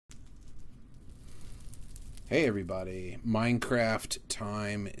Hey everybody, Minecraft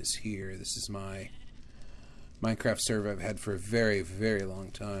time is here. This is my Minecraft server I've had for a very, very long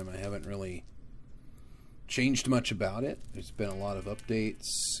time. I haven't really changed much about it. There's been a lot of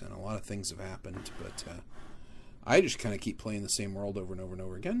updates and a lot of things have happened, but I just kind of keep playing the same world over and over and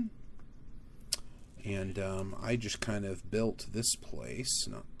over again. And I just kind of built this place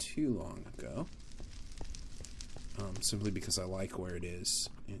not too long ago, simply because I like where it is.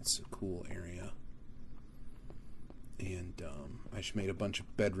 It's a cool area. And I just made a bunch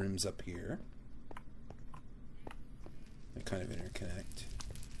of bedrooms up here. They kind of interconnect.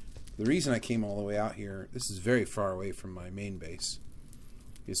 The reason I came all the way out here, this is very far away from my main base,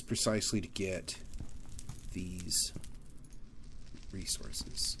 is precisely to get these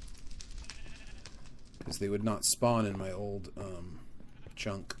resources. Because they would not spawn in my old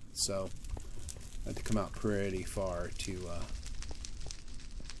chunk, so I had to come out pretty far to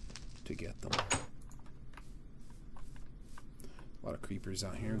get them. A lot of creepers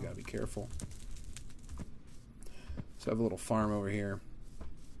out here, gotta be careful. So I have a little farm over here.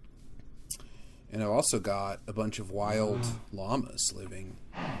 And I've also got a bunch of wild llamas living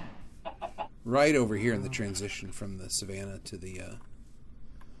right over here in the transition from the savannah to the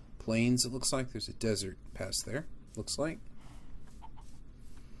plains. It looks like there's a desert past there, looks like.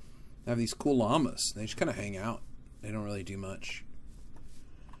 I have these cool llamas. They just kind of hang out. They don't really do much.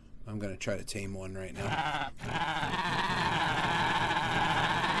 I'm going to try to tame one right now.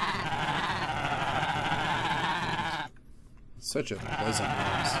 Such a pleasant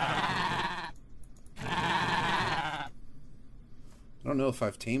noise. I don't know if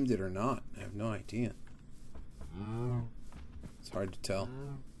I've tamed it or not. I have no idea. It's hard to tell.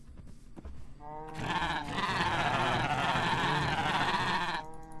 I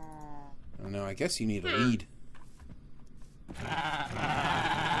don't know. I guess you need a lead.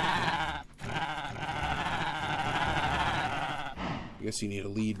 I guess you need a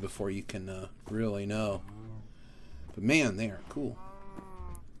lead before you can really know. But man, they are cool.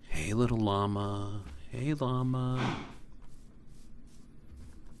 Hey, little llama. Hey, llama.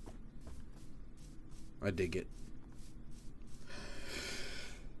 I dig it.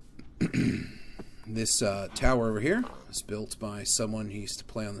 This tower over here was built by someone who used to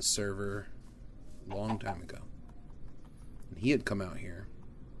play on the server a long time ago. And he had come out here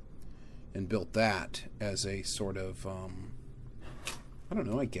and built that as a sort of, I don't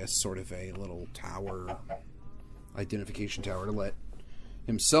know, I guess sort of a little tower, identification tower to let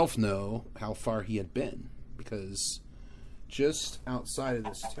himself know how far he had been. Because just outside of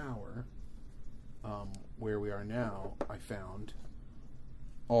this tower, where we are now, I found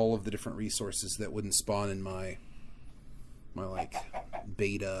all of the different resources that wouldn't spawn in my like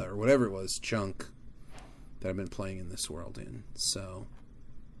beta or whatever it was chunk that I've been playing in this world in. So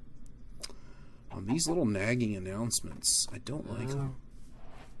these little nagging announcements, I don't like them.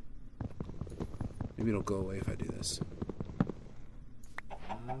 Maybe it'll go away if I do this.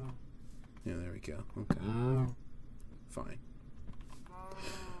 Yeah, there we go. Okay. Fine.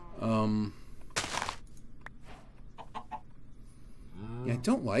 Yeah, I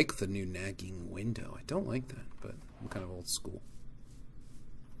don't like the new nagging window. I don't like that, but I'm kind of old school.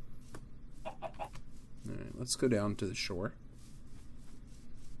 Alright, let's go down to the shore.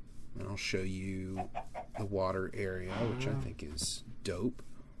 And I'll show you the water area, which I think is dope.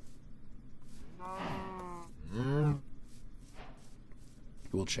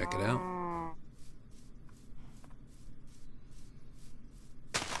 We'll check it out.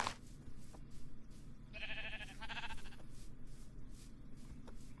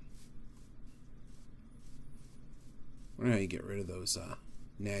 I don't know how you get rid of those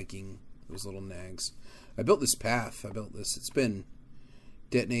nagging, those little nags. I built this path. It's been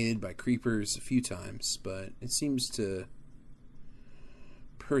detonated by creepers a few times, but it seems to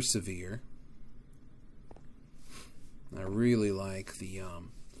persevere. I really like the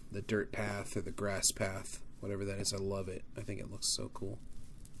dirt path or the grass path, whatever that is. I love it. I think it looks so cool.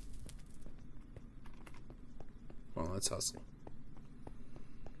 Well, let's hustle.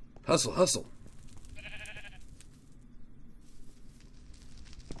 Hustle, hustle.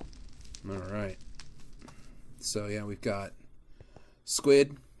 Alright. So, yeah, we've got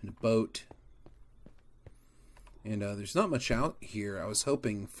squid and a boat. And there's not much out here. I was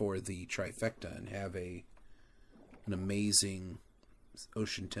hoping for the trifecta and have an amazing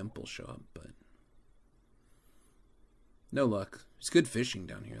ocean temple show up, but no luck. It's good fishing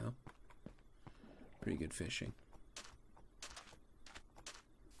down here, though. Pretty good fishing.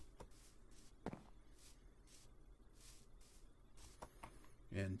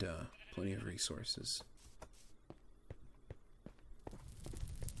 And plenty of resources.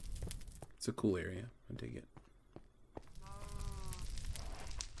 It's a cool area. I dig it.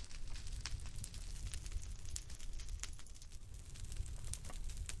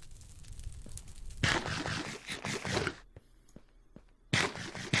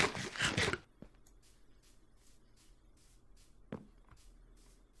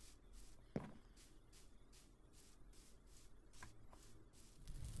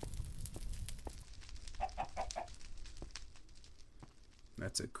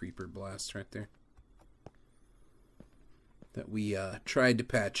 That's a creeper blast right there. That we tried to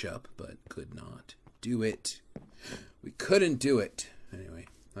patch up, but could not do it. We couldn't do it. Anyway,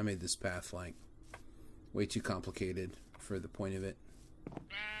 I made this path, like, way too complicated for the point of it.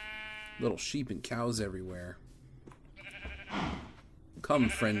 Little sheep and cows everywhere. Come,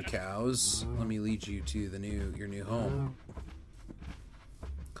 friend cows. Let me lead you to your new home.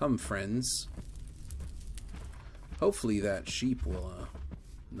 Come, friends. Hopefully that sheep will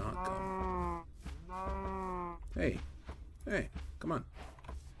not come. Hey. Hey, come on.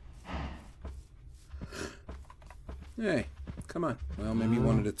 Hey, come on. Well, maybe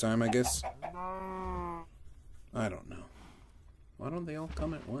one at a time, I guess. I don't know. Why don't they all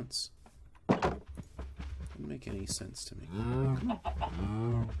come at once? Doesn't make any sense to me. Come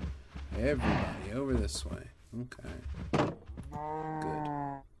on. Everybody over this way. Okay.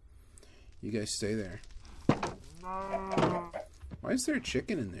 Good. You guys stay there. Why is there a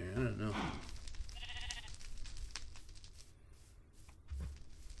chicken in there? I don't know.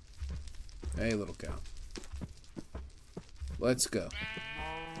 Hey, little cow. Let's go.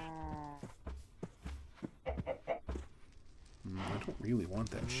 I don't really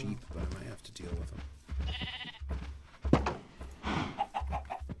want that sheep, but I might have to deal with him.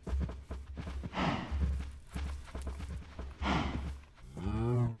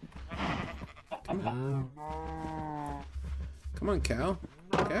 Come on. Come on, cow.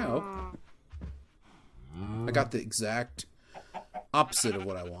 Cow. I got the exact opposite of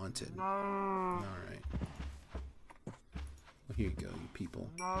what I wanted. Alright. Well, here you go, you people.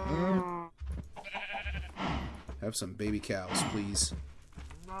 Have some baby cows, please.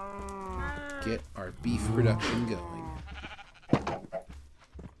 Get our beef production going.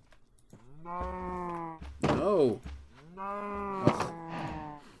 No! Ugh.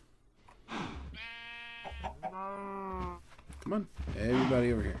 Come on,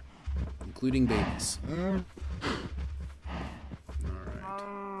 everybody over here. Including babies.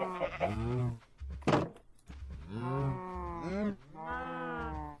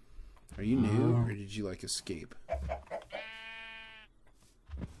 Are you new, or did you, like, escape?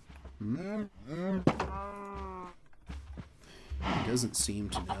 He doesn't seem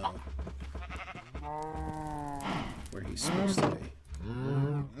to know where he's supposed to be.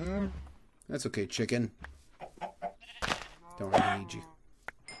 That's okay, chicken. Don't really need you.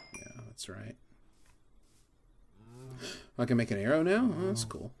 Yeah, that's right. I can make an arrow now? Oh, that's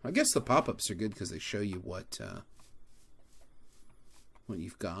cool. I guess the pop-ups are good because they show you what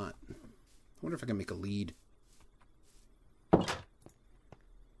you've got. I wonder if I can make a lead.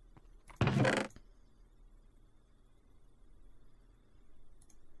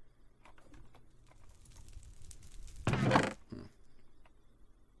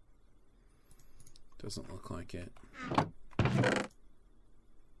 Doesn't look like it.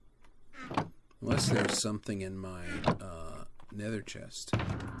 Unless there's something in my nether chest.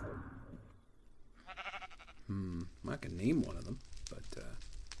 I can name one of them, but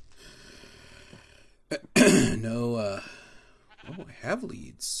no. Oh, I have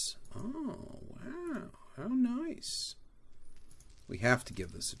leads. Oh, wow. How nice. We have to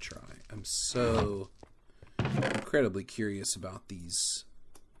give this a try. I'm so incredibly curious about these.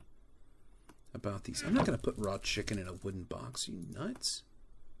 I'm not going to put raw chicken in a wooden box. Are you nuts?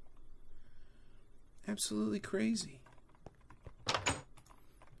 Absolutely crazy.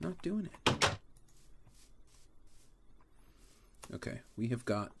 Not doing it. Okay, we have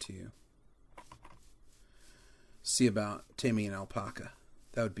got to see about taming an alpaca.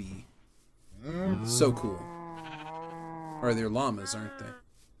 That would be so cool. Or they're llamas, aren't they? I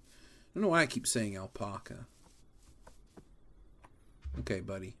don't know why I keep saying alpaca. Okay,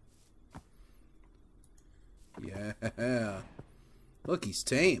 buddy. Yeah. Look, he's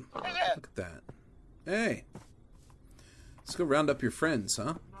tame. Look at that. Hey. Let's go round up your friends,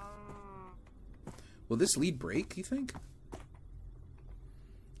 huh? Will this lead break, you think?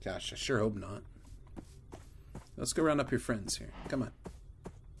 Gosh, I sure hope not. Let's go round up your friends here. Come on.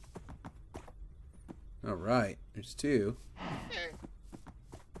 Alright. There's two.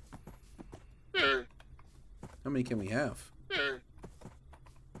 How many can we have?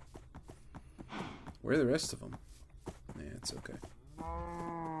 Where are the rest of them? Yeah, it's okay.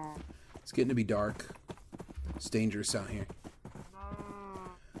 It's getting to be dark. It's dangerous out here.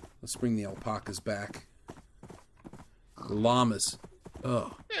 Let's bring the alpacas back. The llamas.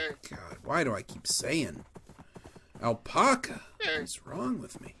 Oh, God. Why do I keep saying alpaca? What's wrong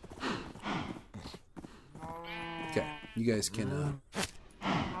with me? Okay, you guys can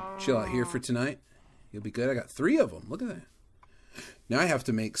chill out here for tonight. You'll be good. I got 3 of them. Look at that. Now I have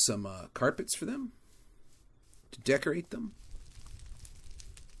to make some carpets for them to decorate them.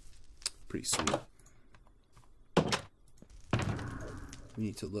 Pretty sweet. We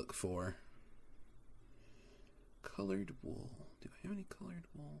need to look for colored wool. Do I have any colored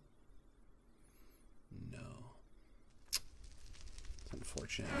wool? No. It's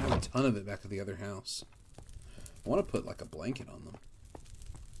unfortunate. I have a ton of it back at the other house. I want to put like a blanket on them.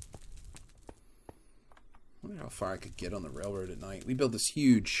 I wonder how far I could get on the railroad at night. We built this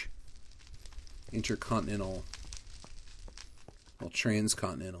huge intercontinental, well,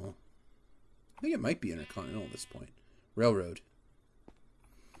 transcontinental. I think it might be intercontinental at this point. Railroad.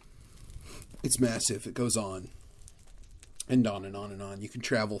 It's massive. It goes on and on and on and on. You can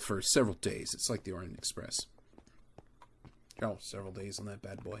travel for several days. It's like the Orient Express. Travel several days on that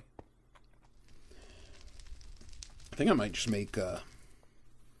bad boy. I think I might just make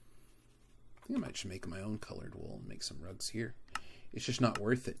my own colored wool and make some rugs here. It's just not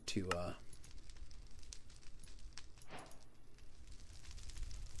worth it to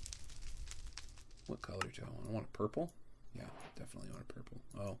what color do I want? I want a purple? Yeah, definitely want a purple.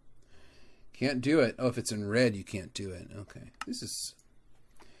 Oh. Can't do it. Oh, if it's in red, you can't do it. Okay. This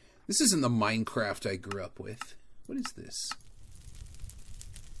isn't the Minecraft I grew up with. What is this?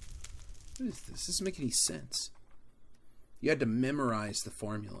 What is this? This doesn't make any sense. You had to memorize the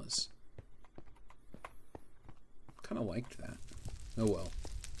formulas. Kind of liked that. Oh well.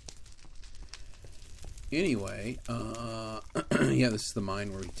 Anyway, yeah, this is the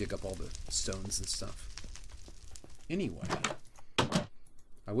mine where we dig up all the stones and stuff. Anyway,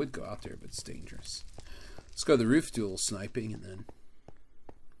 I would go out there, but it's dangerous. Let's go to the roof, do a little sniping, and then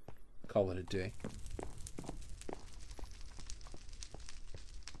call it a day.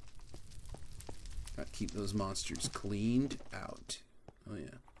 Got to keep those monsters cleaned out. Oh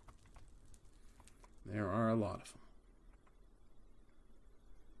yeah. There are a lot of them.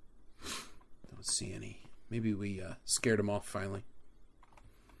 Don't see any. Maybe we scared them off finally.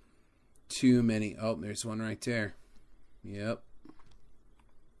 Too many. Oh, there's one right there. Yep.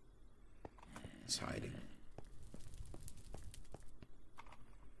 It's hiding.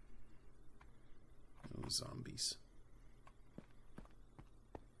 Those zombies.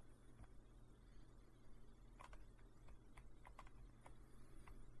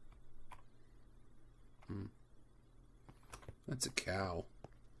 That's a cow.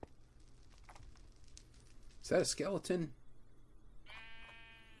 Is that a skeleton?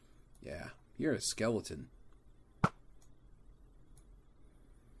 Yeah, you're a skeleton.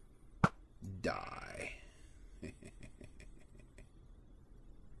 Die.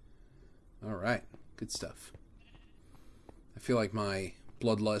 Alright, good stuff. I feel like my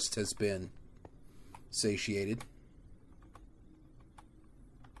bloodlust has been satiated.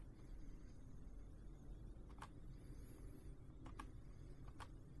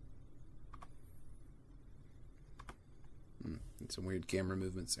 Some weird camera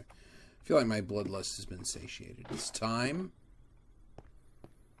movements there. I feel like my bloodlust has been satiated. It's time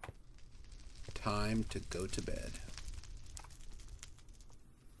to go to bed.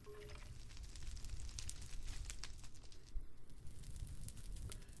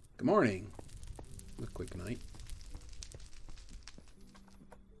 Good morning. A quick night.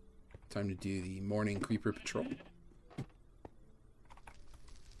 Time to do the morning creeper patrol.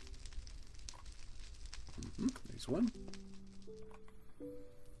 There's one.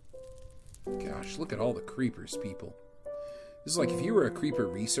 Gosh, look at all the creepers, people. This is like if you were a creeper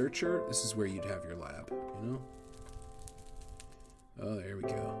researcher, this is where you'd have your lab, you know? Oh, there we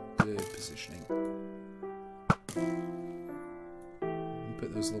go. Good positioning.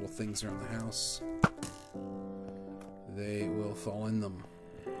 Put those little things around the house. They will fall in them.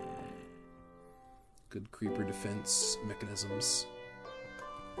 Good creeper defense mechanisms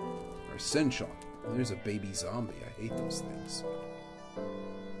are essential. There's a baby zombie. I hate those things.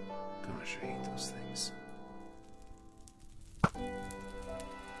 Gosh, I hate those things. Am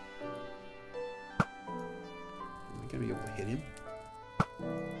I gonna be able to hit him?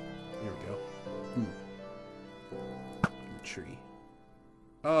 There we go. Tree.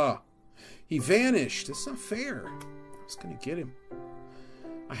 Ah! He vanished! That's not fair. I was gonna get him.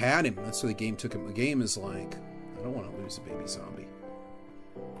 I had him. That's where the game took him. The game is like, I don't want to lose a baby zombie.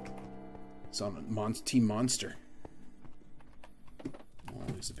 It's on a team monster. I want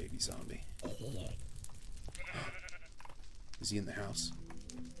to lose a baby zombie. Is he in the house?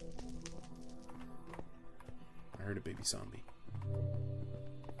 I heard a baby zombie.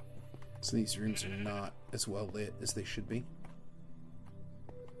 So these rooms are not as well lit as they should be.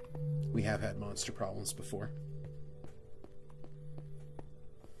 We have had monster problems before.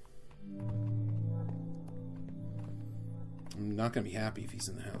 I'm not going to be happy if he's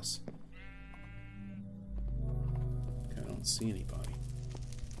in the house. I don't see anybody.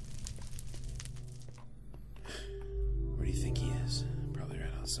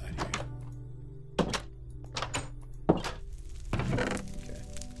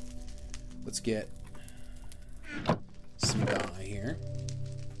 Let's get some dye here.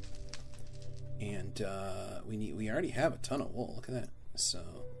 And we already have a ton of wool. Look at that. So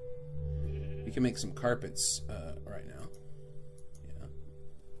we can make some carpets right now.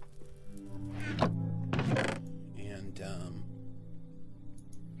 Yeah.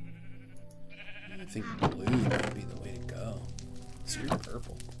 And I think blue might be the way to go. So you're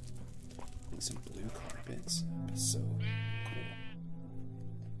purple. Make some blue carpets. That'd be so cool.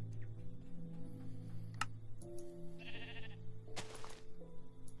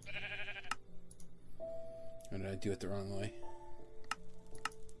 Or did I do it the wrong way?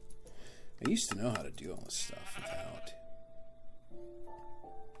 I used to know how to do all this stuff without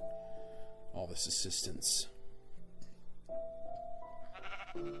all this assistance.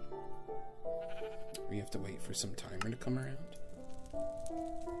 We have to wait for some timer to come around.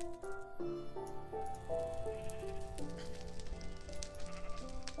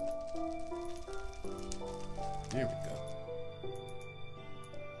 There we go.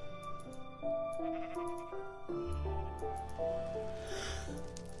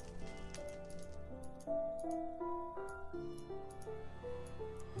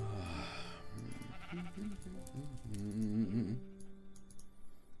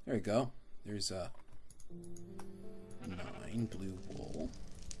 There we go. There's 9 blue wool.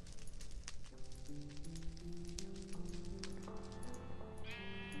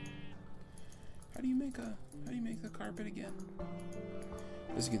 How do you make the carpet again?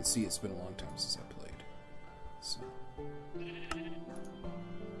 As you can see, it's been a long time since I played. So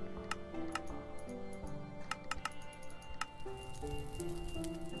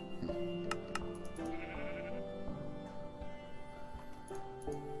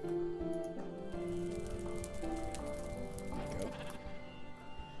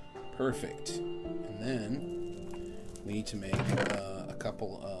perfect. And then we need to make a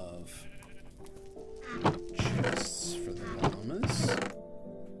couple of chests for the llamas.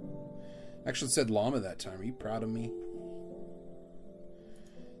 Actually, it said llama that time. Are you proud of me?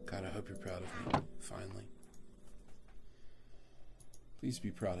 God, I hope you're proud of me. Finally. Please be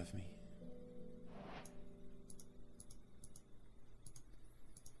proud of me.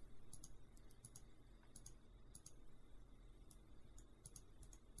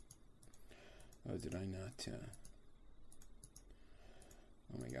 Oh, did I not?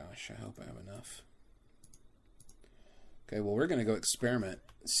 Oh my gosh, I hope I have enough. Okay, well, we're going to go experiment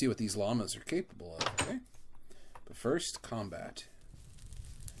and see what these llamas are capable of, okay? But first, combat.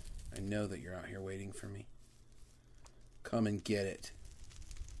 I know that you're out here waiting for me. Come and get it.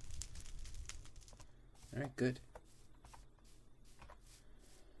 Alright, good.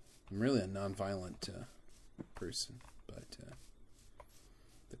 I'm really a non-violent person, but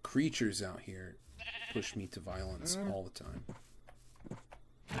the creatures out here push me to violence all the time.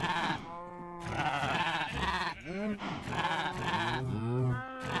 Can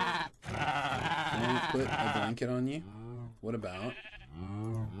I put a blanket on you? What about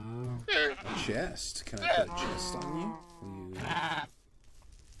a chest? Can I put a chest on you?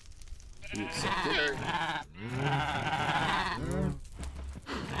 Will you accept it?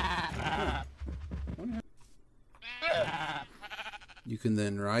 You can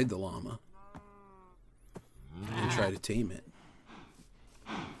then ride the llama and try to tame it.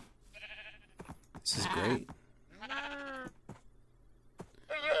 This is great.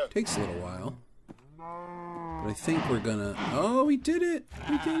 Takes a little while. But I think we're gonna... Oh, we did it!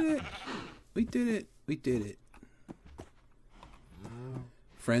 We did it! We did it! We did it.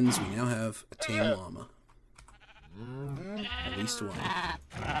 Friends, we now have a tame llama. At least one.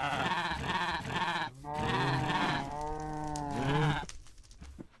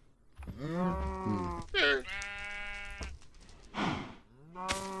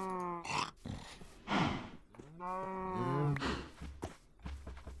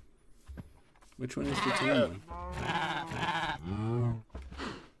 Which one is the tame one?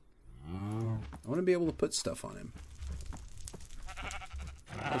 I want to be able to put stuff on him.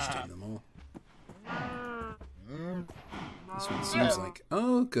 Let's tame them all. This one seems like...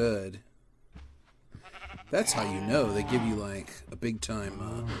 Oh, good. That's how you know. They give you, like, a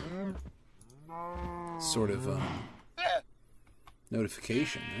big-time, sort of,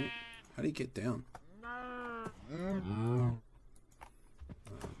 notification, right? How do you get down?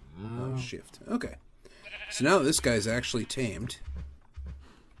 Oh, shift. Okay. So now this guy's actually tamed,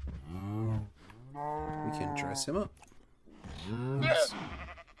 we can dress him up. Oops.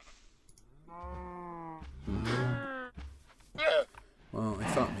 Well, I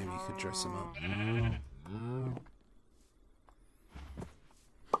thought maybe you could dress him up.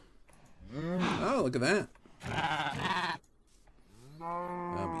 Oh, look at that.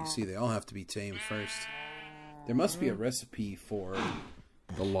 That'll be you see, they all have to be tamed first. There must be a recipe for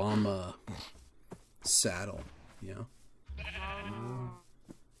the llama saddle, you know?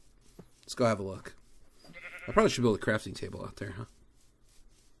 Let's go have a look. I probably should build a crafting table out there,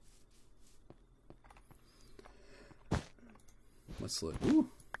 huh? Let's look. Ooh.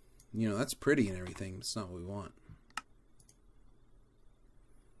 You know, that's pretty and everything, but it's not what we want.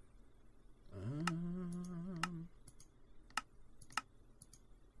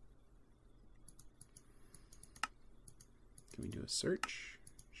 Can we do a search?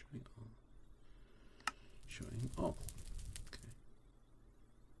 Showing all. Showing all. Okay.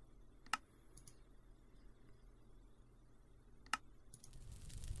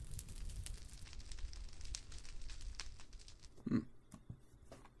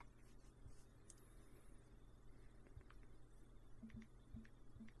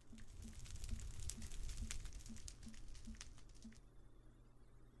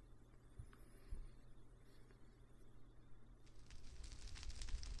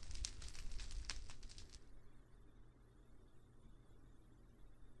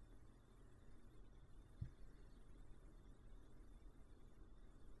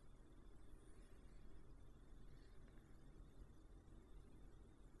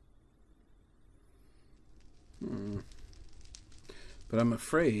 But I'm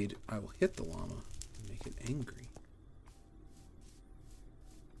afraid I will hit the llama and make it angry.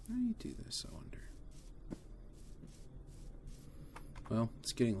 How do you do this, I wonder? Well,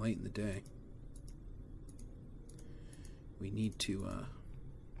 it's getting late in the day. We need to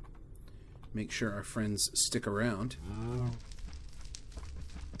make sure our friends stick around.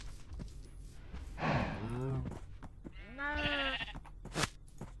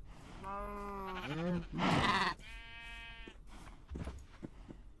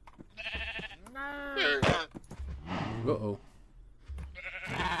 Uh-oh.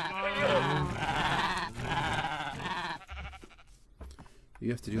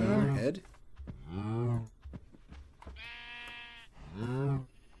 You have to do it on your head? Oh,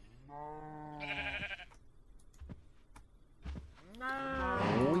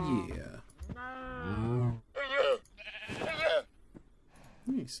 yeah.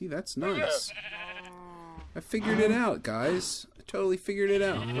 Hey, see, that's nice. I figured it out, guys. I totally figured it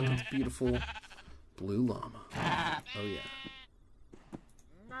out. Look at the beautiful blue llama. Oh, yeah.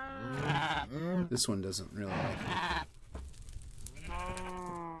 This one doesn't really like it.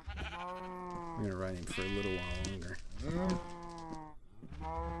 I'm going to ride him for a little while longer.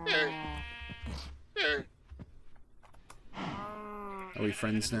 Are we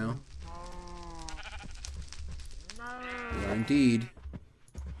friends now? We are indeed.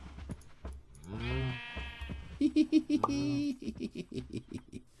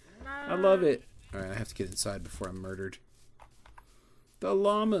 I love it. Alright, I have to get inside before I'm murdered. The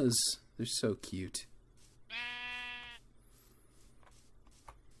llamas. They're so cute.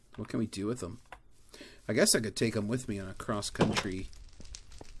 What can we do with them? I guess I could take them with me on a cross-country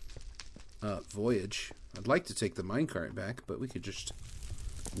voyage. I'd like to take the minecart back, but we could just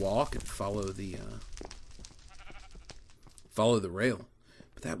walk and follow the rail.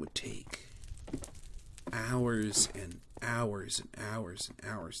 But that would take hours and hours and hours and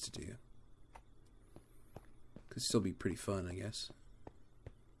hours to do. Could still be pretty fun, I guess.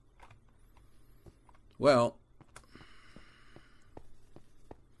 Well,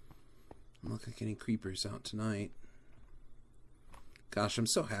 doesn't look like any creepers out tonight. Gosh, I'm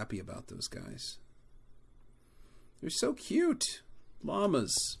so happy about those guys. They're so cute.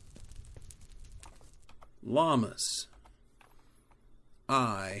 Llamas. Llamas.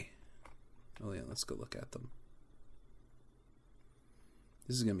 Oh yeah, let's go look at them.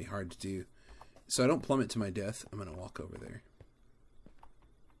 This is going to be hard to do. So I don't plummet to my death. I'm going to walk over there.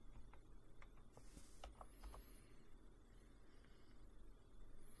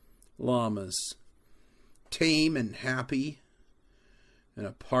 Llamas. Tame and happy. And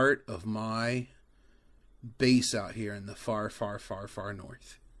a part of my base out here in the far, far, far, far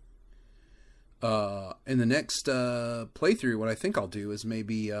north. In the next playthrough, what I think I'll do is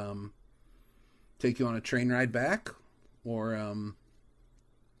maybe take you on a train ride back. Or, I don't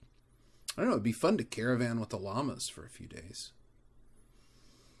know, it'd be fun to caravan with the llamas for a few days.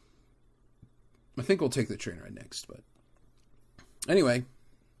 I think we'll take the train ride next, but... Anyway,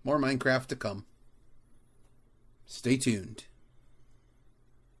 more Minecraft to come. Stay tuned.